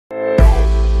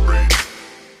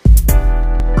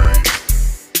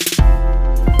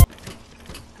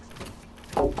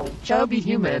chubby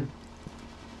human.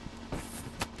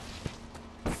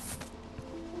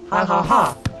 Ha ha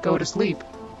ha, go to sleep.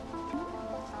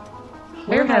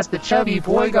 Where has the chubby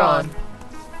boy gone?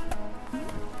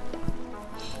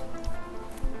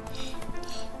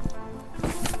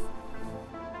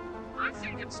 I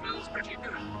think it smells pretty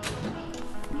good.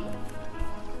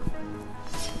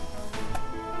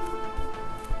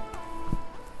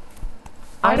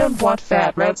 I don't want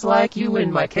fat rats like you in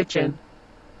my kitchen.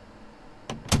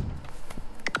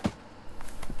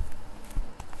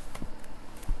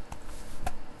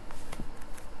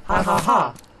 Ha ha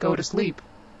ha, go to sleep.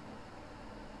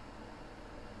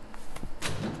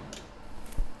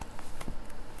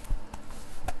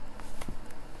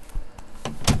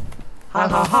 Ha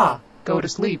ha ha, go to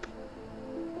sleep.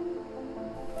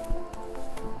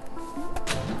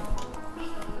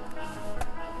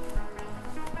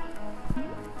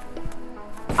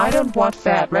 I don't want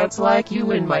fat rats like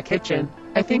you in my kitchen.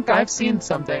 I think I've seen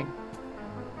something.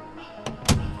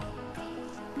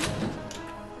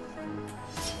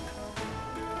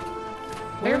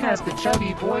 Where has the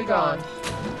chubby boy gone?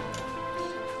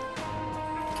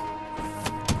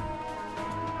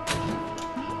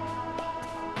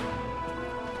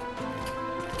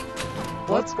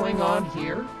 What's going on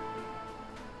here?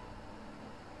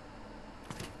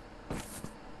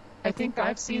 I think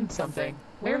I've seen something.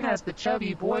 Where has the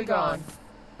chubby boy gone?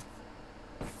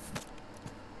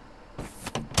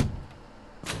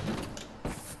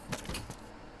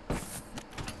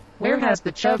 Where has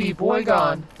the chubby boy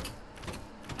gone?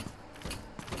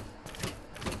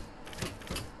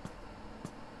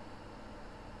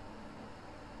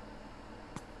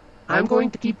 I'm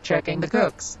going to keep checking the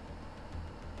cooks.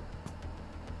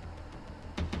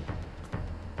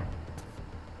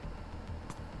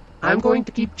 I'm going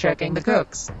to keep checking the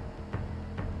cooks.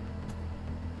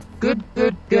 Good,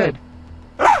 good, good.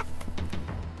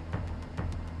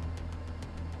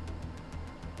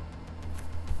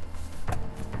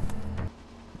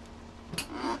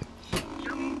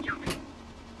 Yummy, yummy.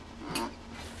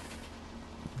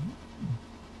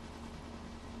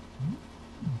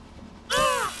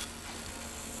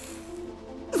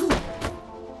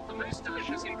 The most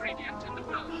delicious ingredient in the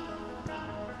world.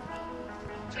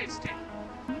 Tasty.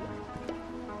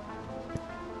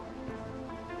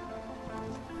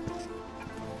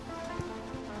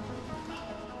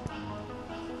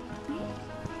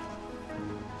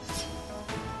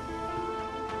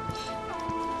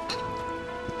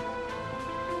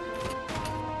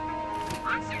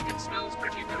 I think it smells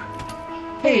pretty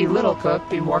good. Hey, little cook,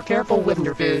 be more careful with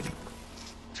your food.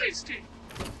 Tasty.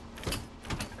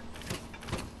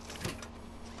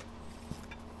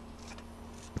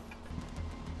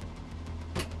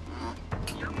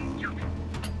 Yummy, yummy.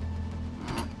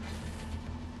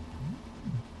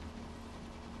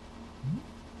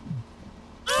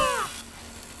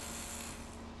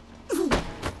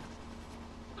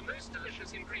 The most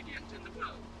delicious ingredient in the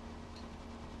world.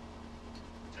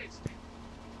 Tasty.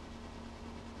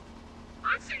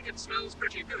 I think it smells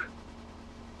pretty good.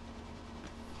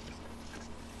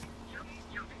 Yummy,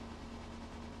 yummy.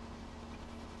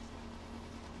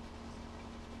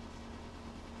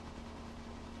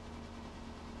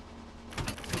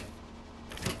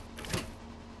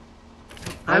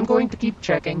 I'm going to keep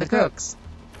checking the cooks.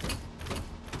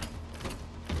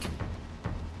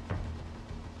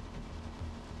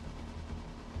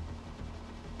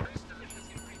 Most delicious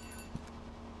ingredient.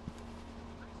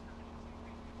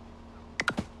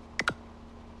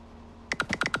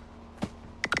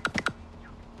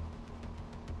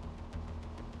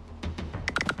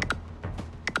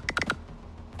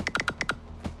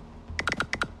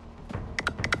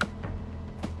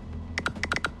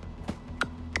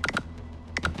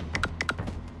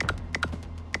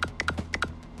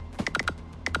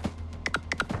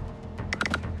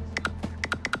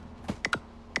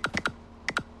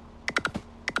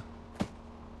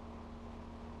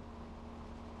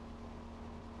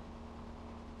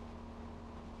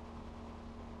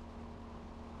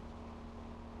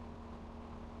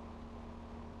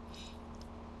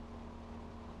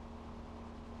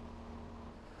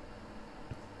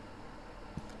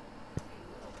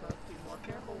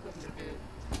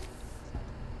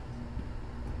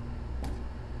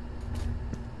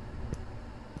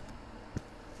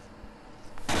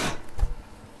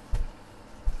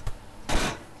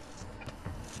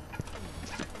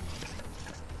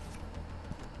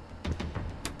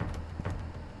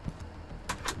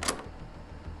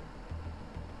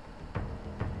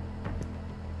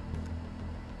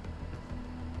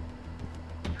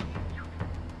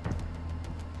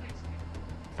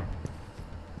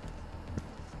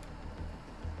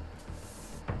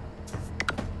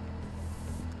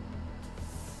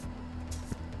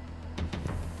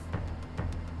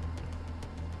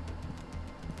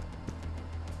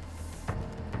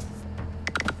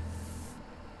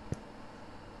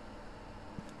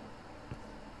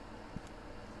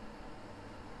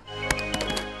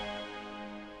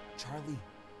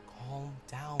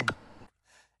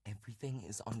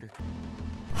 is under...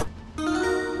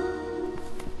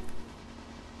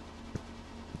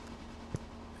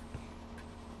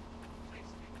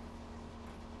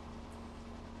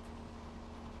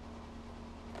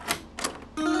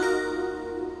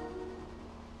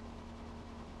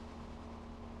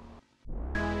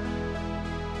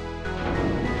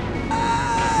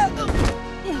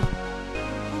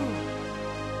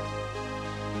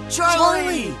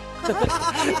 Charlie!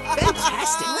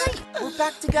 Fantastic! Right, we're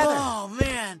back together. Oh,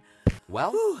 man.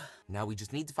 Well, Whew. now we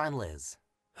just need to find Liz.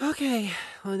 Okay,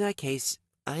 well in that case,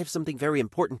 I have something very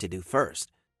important to do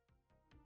first.